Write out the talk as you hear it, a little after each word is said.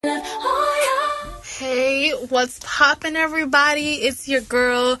Hey, what's poppin', everybody? It's your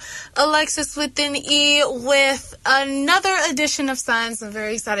girl, Alexis with an E, with another edition of Signs. I'm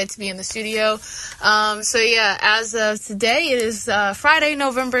very excited to be in the studio. As of today, it is Friday,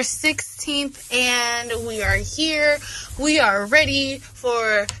 November 16th, and we are here. We are ready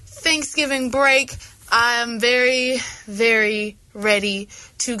for Thanksgiving break. I'm very, very ready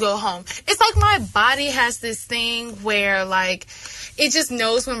to go home. It's like my body has this thing where, like, it just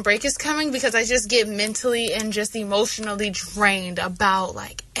knows when break is coming, because I just get mentally and just emotionally drained about,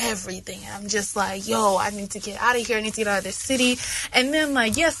 like, everything. I'm just like, yo, I need to get out of here. I need to get out of this city. And then,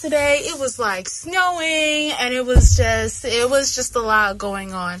 like, yesterday, it was, like, snowing, and it was just a lot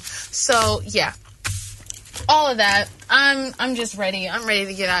going on. So, yeah. All of that. I'm just ready. I'm ready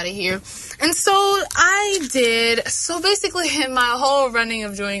to get out of here. And so basically in my whole running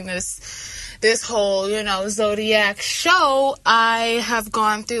of doing this whole, Zodiac show, I have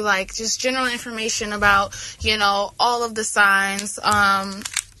gone through, like, just general information about, all of the signs,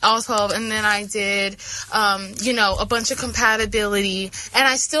 all 12, and then I did, a bunch of compatibility, and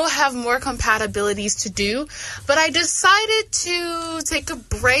I still have more compatibilities to do, but I decided to take a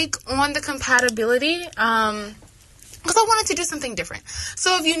break on the compatibility, because I wanted to do something different.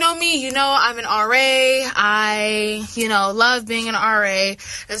 So if you know me, I'm an RA. I, love being an RA.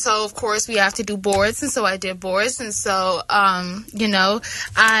 And so, of course, we have to do boards. And so I did boards. And so,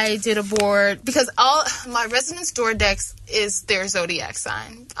 I did a board because all my residence door decks is their zodiac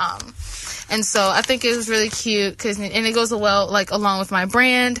sign. And so I think it was really cute and it goes along with my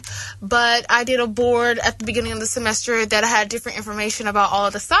brand. But I did a board at the beginning of the semester that had different information about all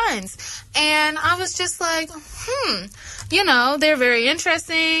of the signs. And I was just like, they're very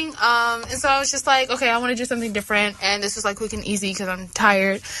interesting. And so I was just like, okay, I want to do something different. And this was like quick and easy because I'm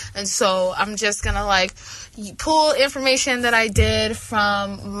tired. And so I'm just going to pull information that I did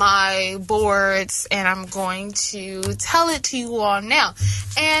from my boards, and I'm going to tell it to you all now.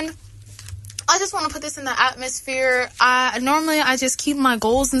 And I just want to put this in the atmosphere. Normally I just keep my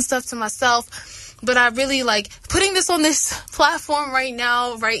goals and stuff to myself, but I really like putting this on this platform right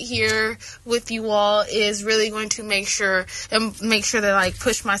now, right here with you all, is really going to make sure that I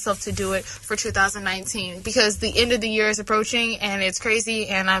push myself to do it for 2019, because the end of the year is approaching and it's crazy.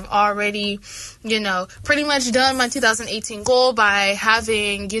 And I've already, pretty much done my 2018 goal by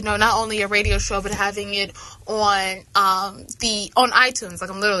having, not only a radio show, but having it on iTunes. Like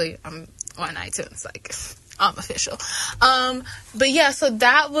I'm on iTunes, like I'm official. But yeah, so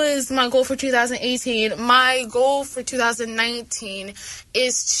that was my goal for 2018. My goal for 2019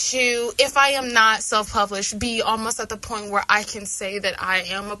 is to, if I am not self-published, be almost at the point where I can say that I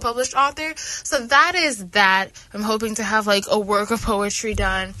am a published author. So that is that. I'm hoping to have like a work of poetry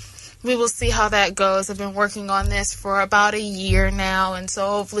done. We will see how that goes. I've been working on this for about a year now, and so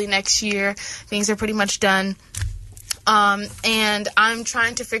hopefully next year things are pretty much done. And I'm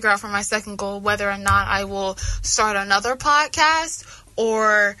trying to figure out for my second goal whether or not I will start another podcast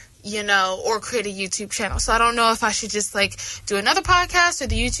or create a YouTube channel. So I don't know if I should just do another podcast or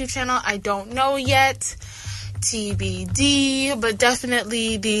the YouTube channel. I don't know yet. TBD, but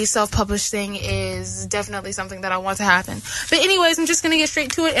definitely the self-published thing is definitely something that I want to happen. But anyways, I'm just going to get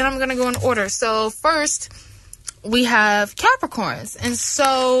straight to it, and I'm going to go in order. So first, we have Capricorns. And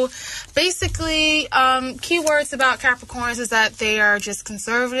so basically, keywords about Capricorns is that they are just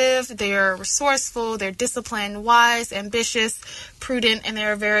conservative, they are resourceful, they're disciplined, wise, ambitious, prudent, and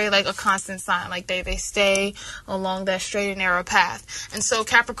they're very a constant sign. They stay along that straight and narrow path. And so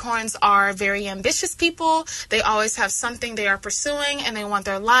Capricorns are very ambitious people. They always have something they are pursuing, and they want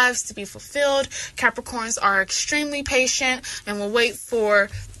their lives to be fulfilled. Capricorns are extremely patient and will wait for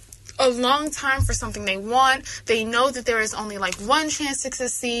a long time for something they want. They know that there is only one chance to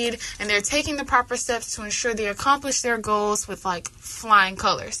succeed, and they're taking the proper steps to ensure they accomplish their goals with flying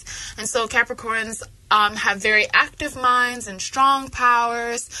colors. And so Capricorns have very active minds and strong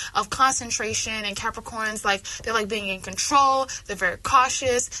powers of concentration. And Capricorns, they like being in control. They're very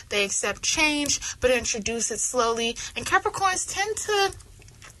cautious. They accept change, but introduce it slowly. And Capricorns tend to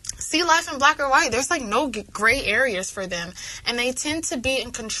see life in black or white. There's no gray areas for them, and they tend to be in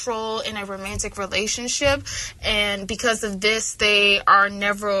control in a romantic relationship. And because of this, they are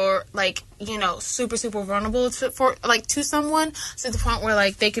never super vulnerable to someone, to the point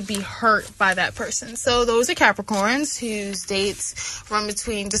where they could be hurt by that person. So those are Capricorns whose dates run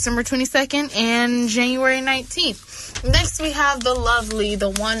between December 22nd and January 19th. Next, we have the lovely, the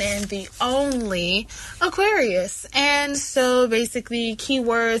one and the only Aquarius. And so basically,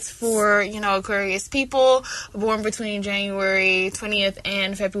 keywords for, Aquarius people born between January 20th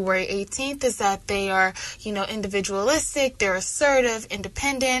and February 18th is that they are, individualistic, they're assertive,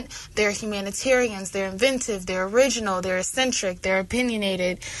 independent, they're humanitarians. They're inventive, they're original, they're eccentric, they're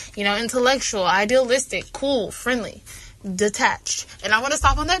opinionated, intellectual, idealistic, cool, friendly, detached. And I want to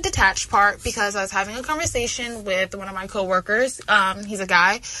stop on that detached part because I was having a conversation with one of my coworkers. He's a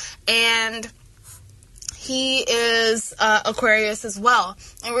guy, and he is Aquarius as well.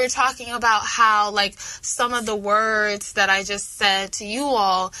 And we were talking about how, like, some of the words that I just said to you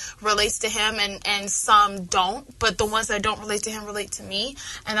all relates to him and some don't. But the ones that don't relate to him relate to me.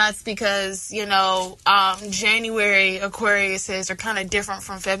 And that's because, January Aquariuses are kind of different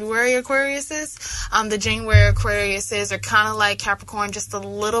from February Aquariuses. The January Aquariuses are kind of like Capricorn just a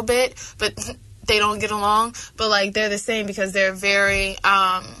little bit, but they don't get along, but like they're the same because they're very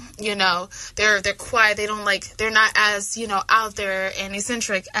they're quiet. They're not as out there and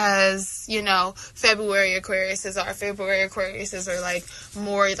eccentric as February Aquariuses are. February Aquariuses are like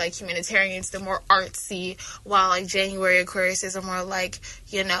more like humanitarians. They're more artsy, while like January Aquariuses are more like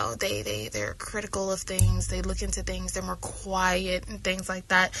they're critical of things. They look into things. They're more quiet and things like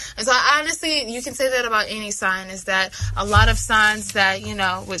that. And so honestly, you can say that about any sign, is that a lot of signs that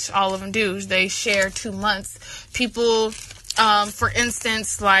which all of them do, they share 2 months. People, for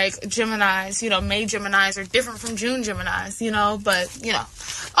instance, like Geminis, May Geminis are different from June Geminis, but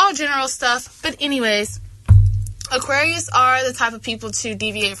all general stuff. But anyways, Aquarius are the type of people to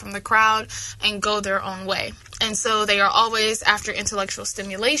deviate from the crowd and go their own way. And so they are always after intellectual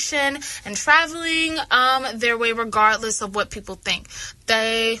stimulation and traveling their way regardless of what people think.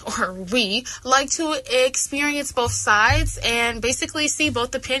 We like to experience both sides and basically see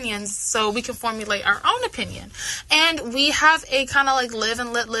both opinions so we can formulate our own opinion. And we have a kind of like live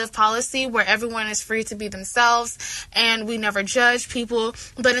and let live policy where everyone is free to be themselves and we never judge people.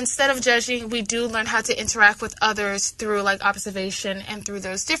 But instead of judging, we do learn how to interact with others through like observation and through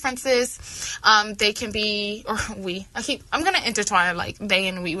those differences. They can be, or we, I'm going to intertwine like they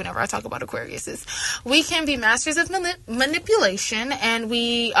and we whenever I talk about Aquariuses. We can be masters of manipulation, and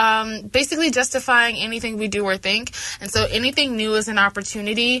we basically justifying anything we do or think. And so anything new is an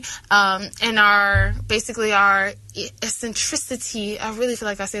opportunity. And our eccentricity, I really feel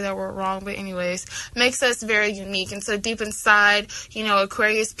like I say that word wrong, but anyways, makes us very unique. And so deep inside,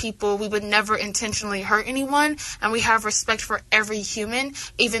 Aquarius people, we would never intentionally hurt anyone, and we have respect for every human,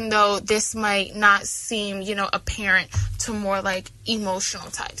 even though this might not seem, apparent to more like emotional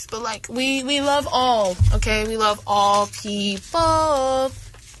types. But like we love all, okay? We love all people.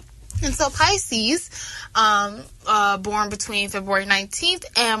 And so Pisces, born between February 19th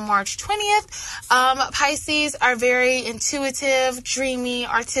and March 20th, Pisces are very intuitive, dreamy,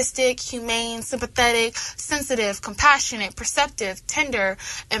 artistic, humane, sympathetic, sensitive, compassionate, perceptive, tender,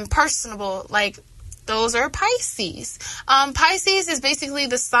 and personable. Like, those are Pisces. Pisces is basically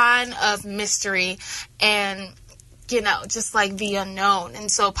the sign of mystery and just like the unknown. And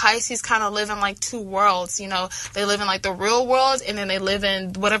so Pisces kind of live in like two worlds. They live in like the real world, and then they live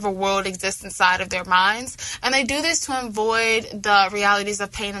in whatever world exists inside of their minds. And they do this to avoid the realities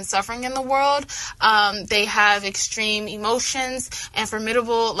of pain and suffering in the world. They have extreme emotions and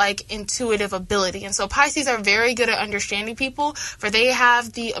formidable like intuitive ability. And so Pisces are very good at understanding people, for they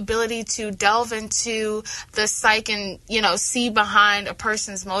have the ability to delve into the psyche and, see behind a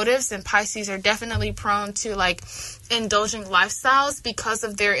person's motives. And Pisces are definitely prone to like indulging lifestyles because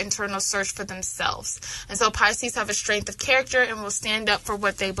of their internal search for themselves. And so Pisces have a strength of character and will stand up for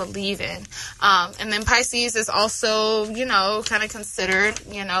what they believe in. And then Pisces is also, kind of considered,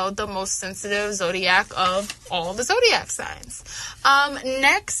 the most sensitive zodiac of all the zodiac signs.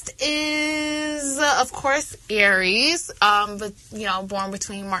 Next is, of course, Aries, born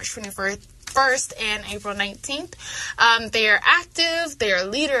between March 21st and April 19th. They are active, they are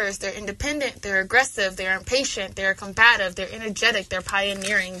leaders, they're independent, they're aggressive, they're impatient, they're combative, they're energetic, they're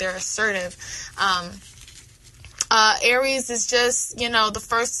pioneering, they're assertive. Aries is just, the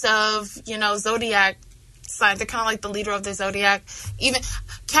first of, zodiac signs. They're kind of like the leader of the zodiac. Even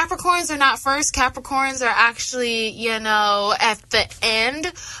Capricorns are not first. Capricorns are actually, at the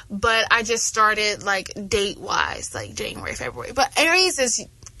end, but I just started like date-wise, like January, February. But Aries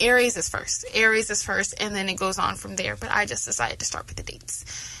is first. Aries is first, and then it goes on from there. But I just decided to start with the dates.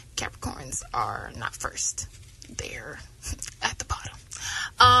 Capricorns are not first. They're at the bottom.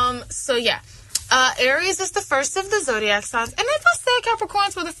 So yeah. Aries is the first of the zodiac signs. And if I said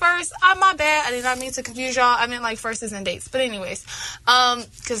Capricorns were the first, my bad. I did not mean to confuse y'all. I meant like first is in dates. But anyways,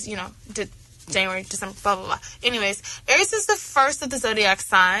 because, January, December, blah, blah, blah. Anyways, Aries is the first of the zodiac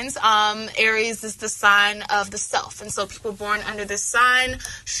signs. Aries is the sign of the self. And so people born under this sign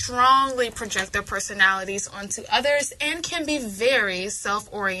strongly project their personalities onto others and can be very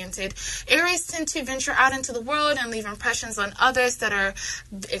self-oriented. Aries tend to venture out into the world and leave impressions on others that are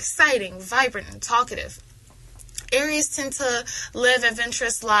exciting, vibrant, and talkative. Aries tend to live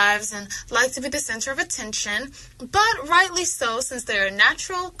adventurous lives and like to be the center of attention, but rightly so, since they are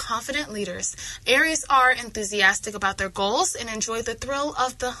natural, confident leaders. Aries are enthusiastic about their goals and enjoy the thrill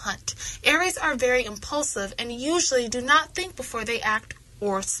of the hunt. Aries are very impulsive and usually do not think before they act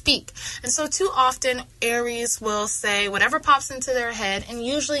or speak. And so too often, Aries will say whatever pops into their head and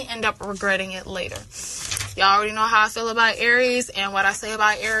usually end up regretting it later. Y'all already know how I feel about Aries and what I say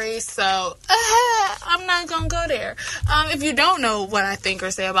about Aries, so I'm not gonna go there. If you don't know what I think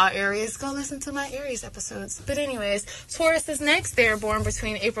or say about Aries, go listen to my Aries episodes. But anyways, Taurus is next. They're born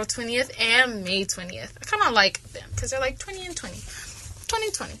between April 20th and May 20th. I kind of like them because they're like 20 and 20.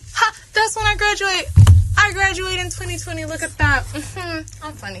 2020. Ha! That's when I graduate. I graduated in 2020. Look at that.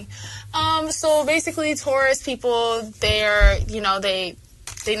 I'm funny. So basically, Taurus people, they're,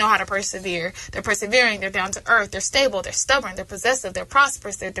 they know how to persevere. They're persevering. They're down to earth. They're stable. They're stubborn. They're possessive. They're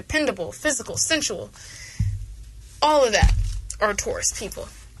prosperous. They're dependable, physical, sensual. All of that are Taurus people.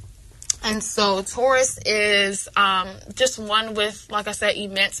 And so Taurus is just one with, like I said,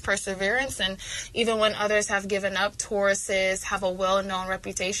 immense perseverance. And even when others have given up, Tauruses have a well-known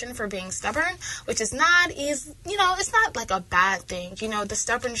reputation for being stubborn, which is not easy. It's not like a bad thing. The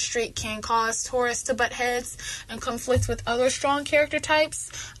stubborn streak can cause Taurus to butt heads and conflict with other strong character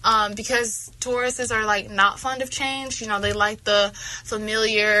types because Tauruses are like not fond of change. They like the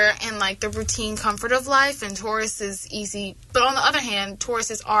familiar and like the routine comfort of life, and Taurus is easy. But on the other hand,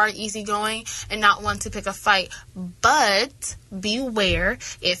 Tauruses are easygoing and not want to pick a fight. But beware,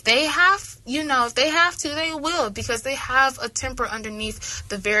 if they have to, they will, because they have a temper underneath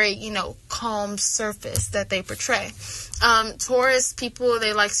the very, calm surface that they portray. Taurus people,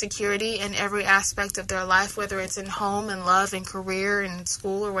 they like security in every aspect of their life, whether it's in home and love and career and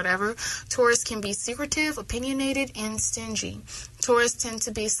school or whatever. Taurus can be secretive, opinionated, and stingy. Taurus tend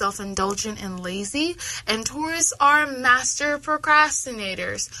to be self-indulgent and lazy, and Taurus are master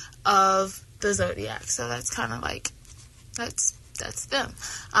procrastinators of the zodiac. So that's kind of like, that's them.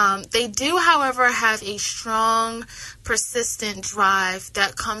 They do, however, have a strong, persistent drive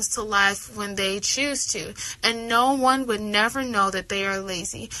that comes to life when they choose to, and no one would never know that they are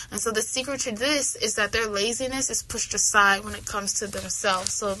lazy. And so the secret to this is that their laziness is pushed aside when it comes to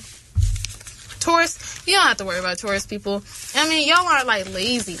themselves. So Taurus, you don't have to worry about Taurus people. I mean, y'all aren't like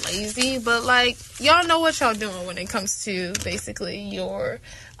lazy, but like y'all know what y'all doing when it comes to basically your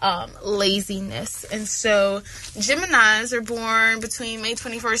laziness. And so Geminis are born between May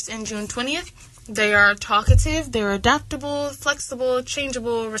 21st and June 20th. They are talkative, they're adaptable, flexible,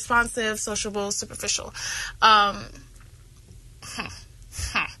 changeable, responsive, sociable, superficial.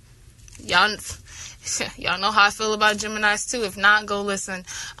 Y'all know how I feel about Geminis too. If not, go listen.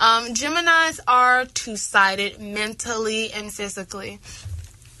 Geminis are two-sided mentally and physically.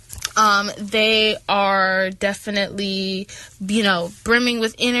 They are definitely, brimming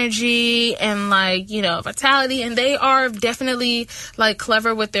with energy and vitality, and they are definitely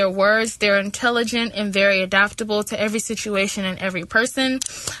clever with their words. They're intelligent and very adaptable to every situation and every person.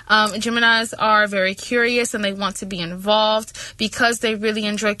 Geminis are very curious and they want to be involved because they really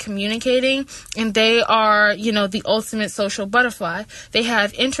enjoy communicating, and they are, the ultimate social butterfly. They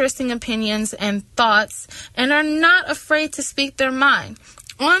have interesting opinions and thoughts and are not afraid to speak their mind.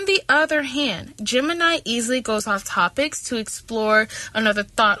 On the other hand, Gemini easily goes off topics to explore another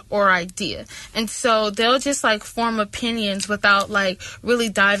thought or idea. And so they'll just form opinions without really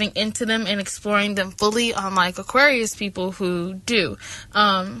diving into them and exploring them fully, unlike Aquarius people who do.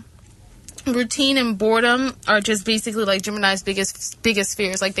 Routine and boredom are just basically Gemini's biggest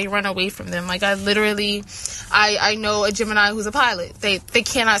fears. They run away from them. I know a Gemini who's a pilot. They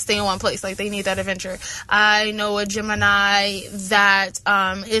cannot stay in one place. They need that adventure. I know a Gemini that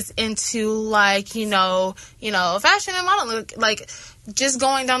is into fashion and modeling. Just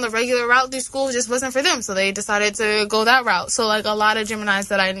going down the regular route through school just wasn't for them, so they decided to go that route. So a lot of Geminis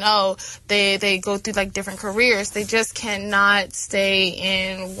that I know, they go through different careers. They just cannot stay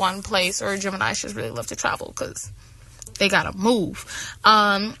in one place, or Geminis just really love to travel because they gotta move.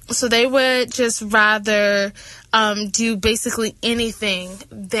 So they would just rather do basically anything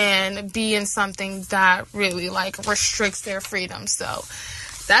than be in something that really restricts their freedom. So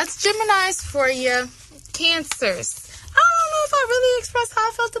that's Geminis for you. Cancers. I don't know if I really expressed how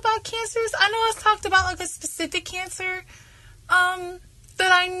I felt about Cancers. I know I talked about a specific Cancer that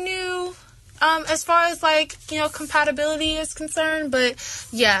I knew. as far as like, compatibility is concerned. But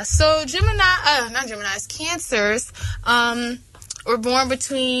yeah, so Cancers, were born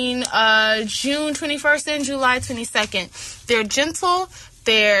between June 21st and July 22nd. They're gentle,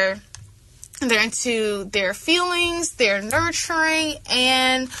 they're into their feelings, they're nurturing,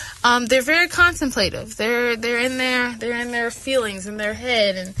 and they're very contemplative. They're in their feelings, in their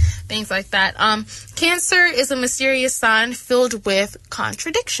head, and things like that. Cancer is a mysterious sign filled with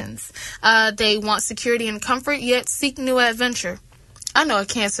contradictions. They want security and comfort, yet seek new adventure. I know a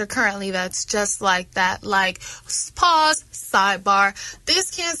Cancer currently that's just like that. Like, pause, sidebar.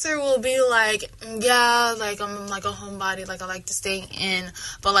 This Cancer will be like, yeah, like, I'm like a homebody, like, I like to stay in.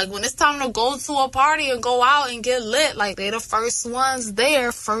 But, like, when it's time to go to a party and go out and get lit, like, they're the first ones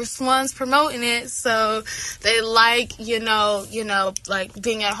there, first ones promoting it. So, they like, like,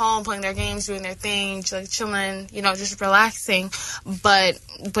 being at home, playing their games, doing their thing, like, chilling, just relaxing. But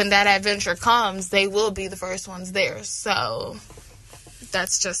when that adventure comes, they will be the first ones there. So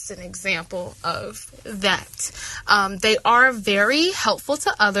that's just an example of that. They are very helpful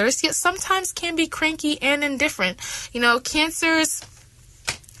to others, yet sometimes can be cranky and indifferent. Cancers,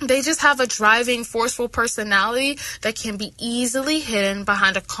 they just have a driving, forceful personality that can be easily hidden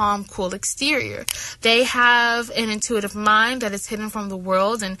behind a calm, cool exterior. They have an intuitive mind that is hidden from the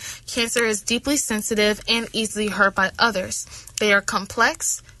world, and Cancer is deeply sensitive and easily hurt by others. They are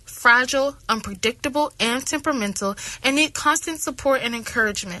complex, fragile, unpredictable, and temperamental, and need constant support and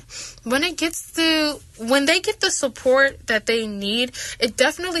encouragement. When they get the support that they need, it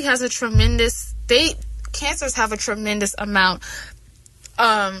definitely has Cancers have a tremendous amount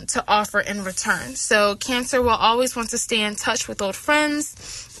to offer in return. So Cancer will always want to stay in touch with old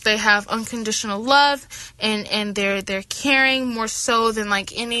friends. They have unconditional love, and they're caring more so than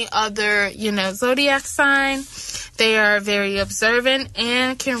like any other, zodiac sign. They are very observant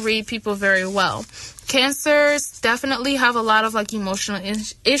and can read people very well. Cancers definitely have a lot of like emotional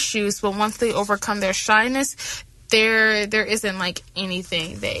issues, but once they overcome their shyness, there isn't like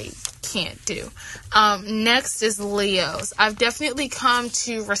anything they can't do. Next is Leos. I've definitely come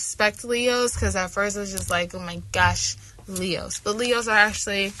to respect Leos, because at first I was just like, oh my gosh, Leos. But Leos are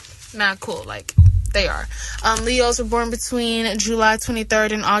actually not cool. Like, they are. Leos were born between July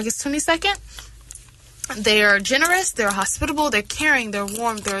 23rd and August 22nd. They are generous, they're hospitable, they're caring, they're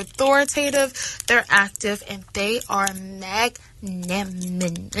warm, they're authoritative, they're active, and they are magnanimous.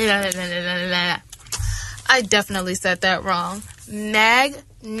 I definitely said that wrong.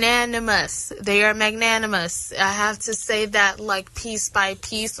 Magnanimous. They are magnanimous. I have to say that like piece by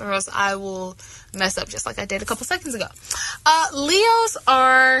piece, or else I will mess up just like I did a couple seconds ago. Leos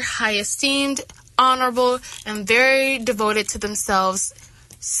are high esteemed, honorable, and very devoted to themselves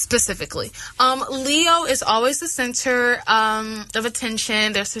specifically. Leo is always the center of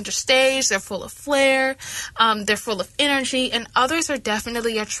attention. They're center stage. They're full of flair. They're full of energy, and others are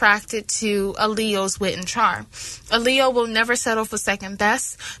definitely attracted to a Leo's wit and charm. A Leo will never settle for second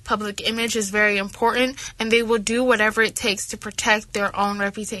best. Public image is very important, and they will do whatever it takes to protect their own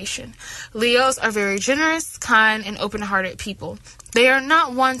reputation. Leos are very generous, kind, and open-hearted people. They are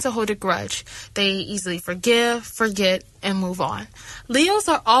not one to hold a grudge. They easily forgive, forget, and move on. Leos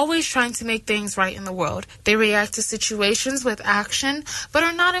are always trying to make things right in the world. They react to situations with action, but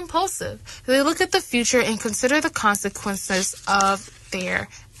are not impulsive. They look at the future and consider the consequences of their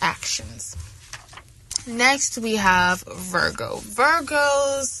actions. Next, we have Virgo.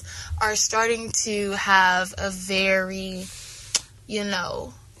 Virgos are starting to have a very,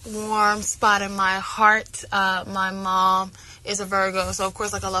 warm spot in my heart. My mom is a Virgo, so of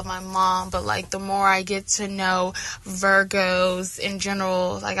course, like, I love my mom, but like, the more I get to know Virgos in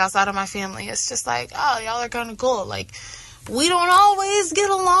general, like, outside of my family, it's just like, oh, y'all are kind of cool. Like, we don't always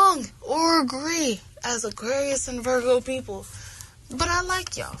get along or agree as Aquarius and Virgo people, but I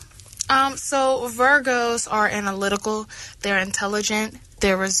like y'all. So Virgos are analytical, they're intelligent,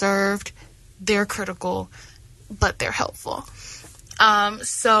 they're reserved, they're critical, but they're helpful.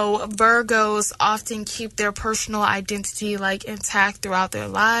 So Virgos often keep their personal identity like intact throughout their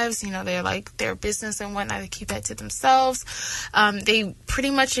lives. They're like their business and whatnot. They keep that to themselves. They pretty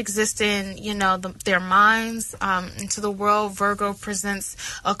much exist in, their minds. Into the world, Virgo presents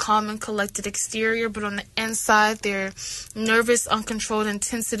a calm and collected exterior, but on the inside, they're nervous, uncontrolled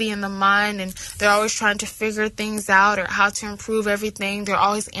intensity in the mind, and they're always trying to figure things out or how to improve everything. They're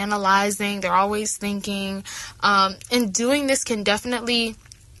always analyzing. They're always thinking. And doing this can definitely,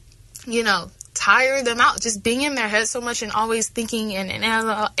 tire them out. Just being in their head so much and always thinking and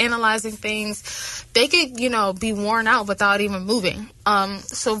analyzing things, they could, be worn out without even moving.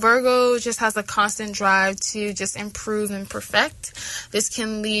 So Virgo just has a constant drive to just improve and perfect. This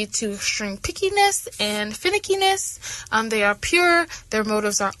can lead to extreme pickiness and finickiness. They are pure, their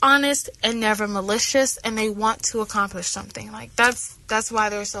motives are honest and never malicious, and they want to accomplish something. Like, that's why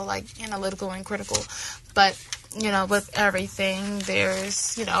they're so, analytical and critical. But with everything,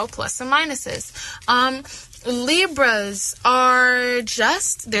 there's, plus and minuses. Libras are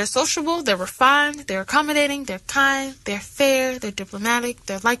they're sociable, they're refined, they're accommodating, they're kind, they're fair, they're diplomatic,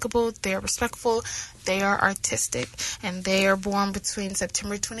 they're likable, they're respectful, they are artistic, and they are born between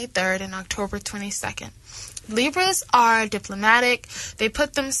September 23rd and October 22nd. Libras are diplomatic. They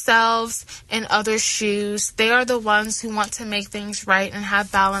put themselves in others' shoes. They are the ones who want to make things right and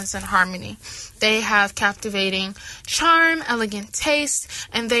have balance and harmony. They have captivating charm, elegant taste,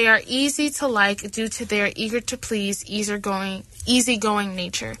 and they are easy to like due to their eager to please, easygoing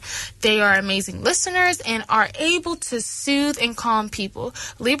nature. They are amazing listeners and are able to soothe and calm people.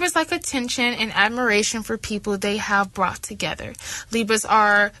 Libras like attention and admiration for people they have brought together. Libras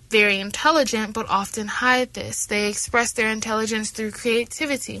are very intelligent but often hide this. They express their intelligence through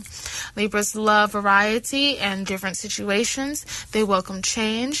creativity. Libras love variety and different situations. They welcome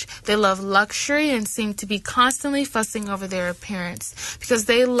change. They love luxury and seem to be constantly fussing over their appearance because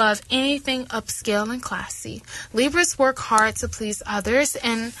they love anything upscale and classy. Libras work hard to please others,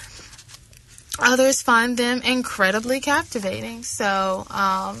 and others find them incredibly captivating. So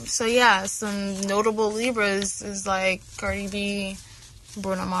yeah, some notable Libras is like Cardi B,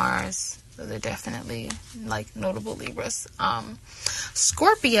 Bruno Mars. So they're definitely notable Libras.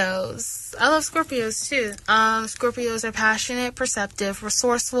 Scorpios. I love Scorpios too. Scorpios are passionate, perceptive,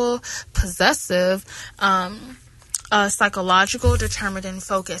 resourceful, possessive, psychological, determined, and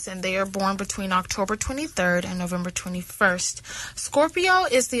focused, and they are born between October 23rd and November 21st. Scorpio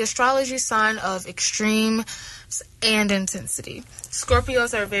is the astrology sign of extreme and intensity.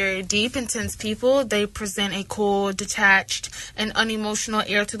 Scorpios are very deep, intense people. They present a cool, detached, and unemotional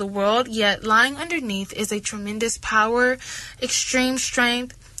air to the world, yet lying underneath is a tremendous power, extreme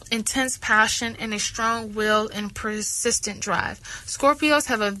strength, intense passion, and a strong will and persistent drive. Scorpios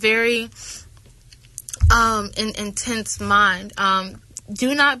have a very intense mind.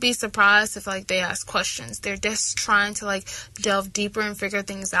 Do not be surprised if they ask questions. They're just trying to delve deeper and figure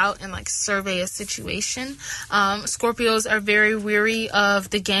things out and survey a situation. Scorpios are very weary of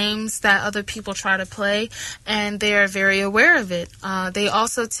the games that other people try to play, and they are very aware of it. They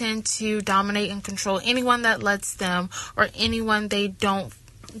also tend to dominate and control anyone that lets them, or anyone they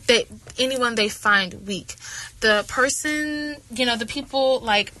find weak. The person, the people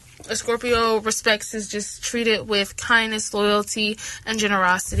a Scorpio respects is just treated with kindness, loyalty, and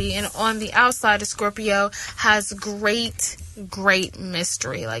generosity. And on the outside, a Scorpio has great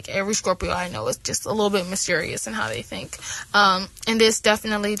mystery. Every Scorpio I know is just a little bit mysterious in how they think. And this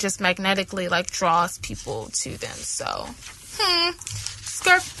definitely just magnetically draws people to them. So,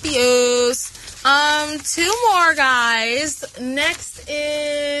 Scorpios. Two more guys. Next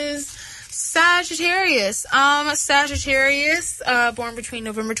is Sagittarius. Sagittarius, born between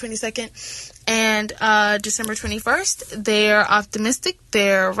November 22nd and December 21st. They're optimistic,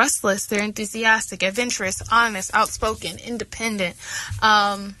 they're restless, they're enthusiastic, adventurous, honest, outspoken, independent.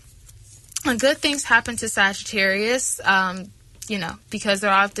 Good things happen to Sagittarius, because they're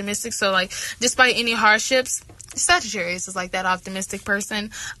optimistic. So, despite any hardships, Sagittarius is that optimistic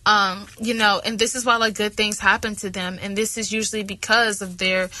person, and this is why good things happen to them, and this is usually because of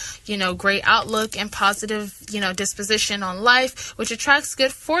their, great outlook and positive, disposition on life, which attracts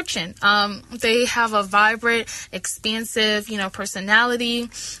good fortune. They have a vibrant, expansive, personality,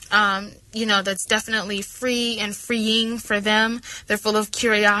 that's definitely free and freeing for them. They're full of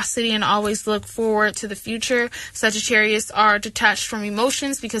curiosity and always look forward to the future. Sagittarius are detached from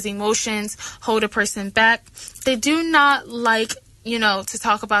emotions because emotions hold a person back. They do not to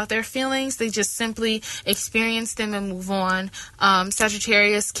talk about their feelings. They just simply experience them and move on.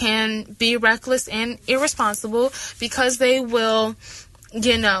 Sagittarius can be reckless and irresponsible because they will,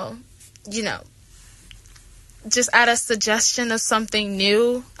 just at a suggestion of something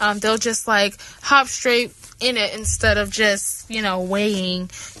new, they'll just hop straight in it instead of just, weighing,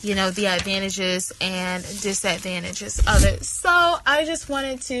 the advantages and disadvantages of it. So I just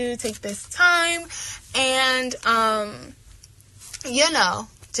wanted to take this time and,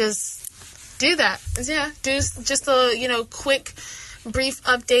 just do that. Yeah, do just a, quick brief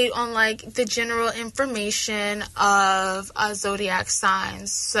update on like the general information of zodiac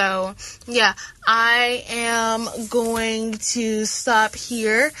signs. So yeah, I am going to stop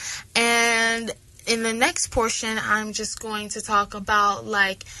here, and in the next portion I'm just going to talk about,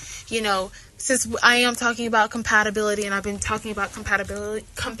 like, you know, since I am talking about compatibility and I've been talking about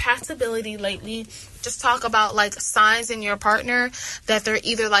compatibility lately, just talk about like signs in your partner that they're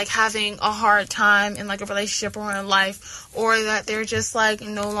either like having a hard time in like a relationship or in life, or that they're just like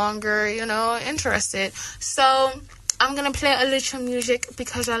no longer, you know, interested. So I'm gonna play a little music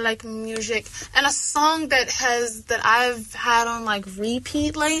because I like music, and a song that I've had on like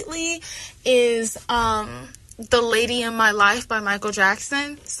repeat lately is The Lady in My Life by Michael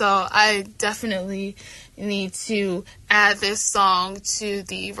Jackson. So I definitely need to add this song to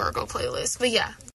the Virgo playlist. But yeah.